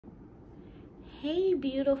Hey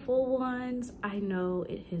beautiful ones, I know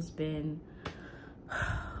it has been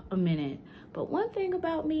a minute, but one thing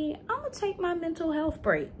about me, I'm gonna take my mental health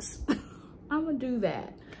breaks. I'm gonna do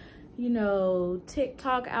that. You know,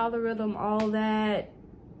 TikTok algorithm, all that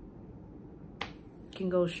can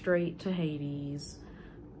go straight to Hades.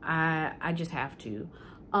 I just have to.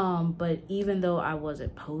 But even though I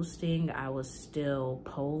wasn't posting, I was still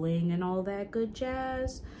polling and all that good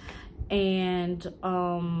jazz. And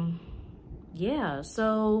yeah,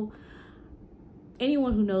 so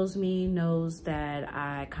anyone who knows me knows that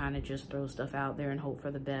I kind of just throw stuff out there and hope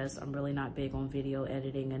for the best. I'm really not big on video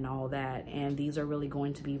editing and all that. And these are really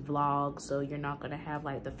going to be vlogs, so you're not going to have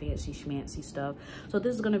like the fancy schmancy stuff. So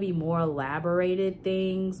this is going to be more elaborated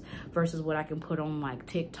things versus what I can put on like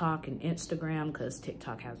TikTok and Instagram, because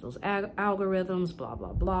TikTok has those algorithms, blah,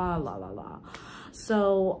 blah, blah, la, la, la.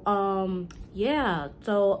 So, yeah,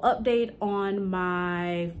 so update on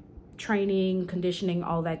my training, conditioning,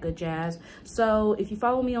 all that good jazz. So if you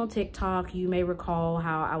follow me on TikTok, you may recall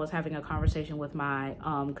how I was having a conversation with my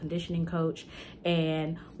conditioning coach.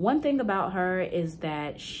 And one thing about her is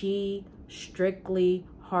that she strictly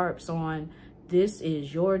harps on, this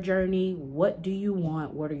is your journey. What do you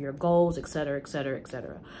want? What are your goals, etc., etc.,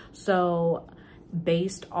 etc. So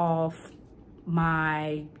based off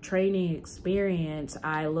my training experience,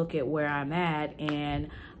 I look at where I'm at and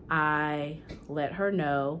I let her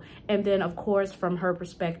know. And then of course, from her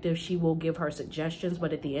perspective, she will give her suggestions,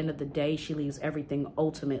 but at the end of the day, she leaves everything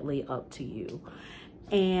ultimately up to you.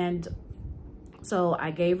 And so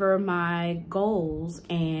I gave her my goals,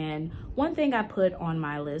 and one thing I put on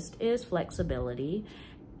my list is flexibility.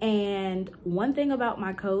 And one thing about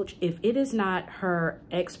my coach, if it is not her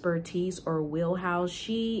expertise or wheelhouse,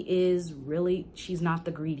 she's not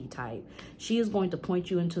the greedy type. She is going to point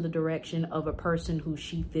you into the direction of a person who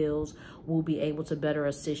she feels will be able to better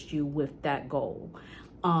assist you with that goal.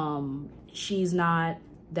 She's not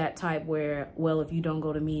that type where, well, if you don't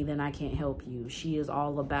go to me, then I can't help you. She is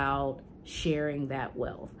all about sharing that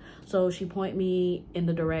wealth. So she pointed me in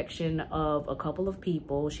the direction of a couple of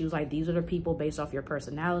people. She was like, these are the people based off your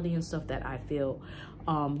personality and stuff that I feel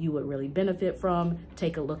you would really benefit from.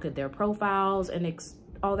 Take a look at their profiles and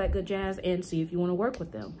all that good jazz and see if you want to work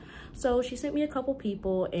with them. So she sent me a couple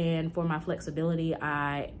people, and for my flexibility,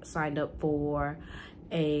 I signed up for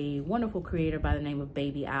a wonderful creator by the name of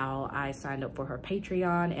Baby Owl. I signed up for her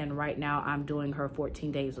Patreon, and right now I'm doing her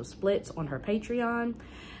 14 days of splits on her Patreon.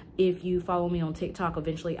 If you follow me on TikTok,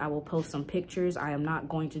 eventually I will post some pictures. I am not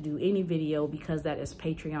going to do any video because that is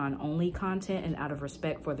Patreon only content, and out of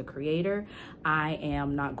respect for the creator, I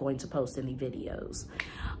am not going to post any videos.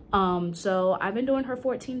 So I've been doing her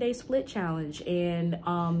 14-day split challenge, and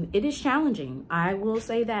it is challenging. I will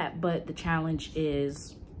say that, but the challenge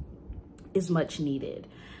is much needed,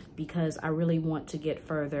 because I really want to get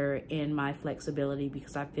further in my flexibility,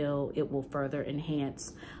 because I feel it will further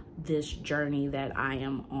enhance this journey that I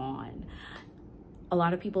am on. A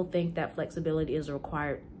lot of people think that flexibility is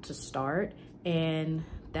required to start, and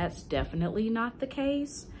that's definitely not the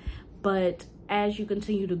case. But as you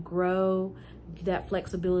continue to grow, that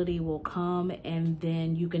flexibility will come, and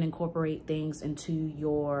then you can incorporate things into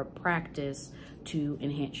your practice to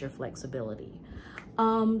enhance your flexibility.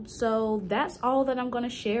 So that's all that I'm going to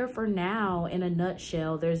share for now in a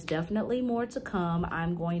nutshell. There's definitely more to come.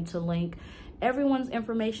 I'm going to link everyone's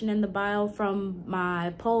information in the bio, from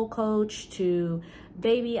my pole coach to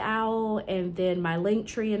Baby Owl, and then my link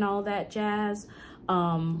tree and all that jazz.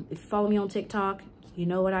 If you follow me on TikTok, you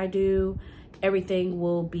know what I do. Everything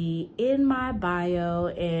will be in my bio,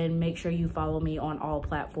 and make sure you follow me on all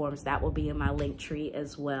platforms. That will be in my link tree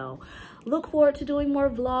as well. Look forward to doing more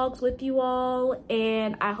vlogs with you all,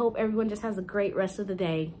 and I hope everyone just has a great rest of the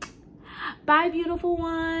day. Bye, beautiful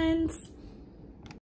ones.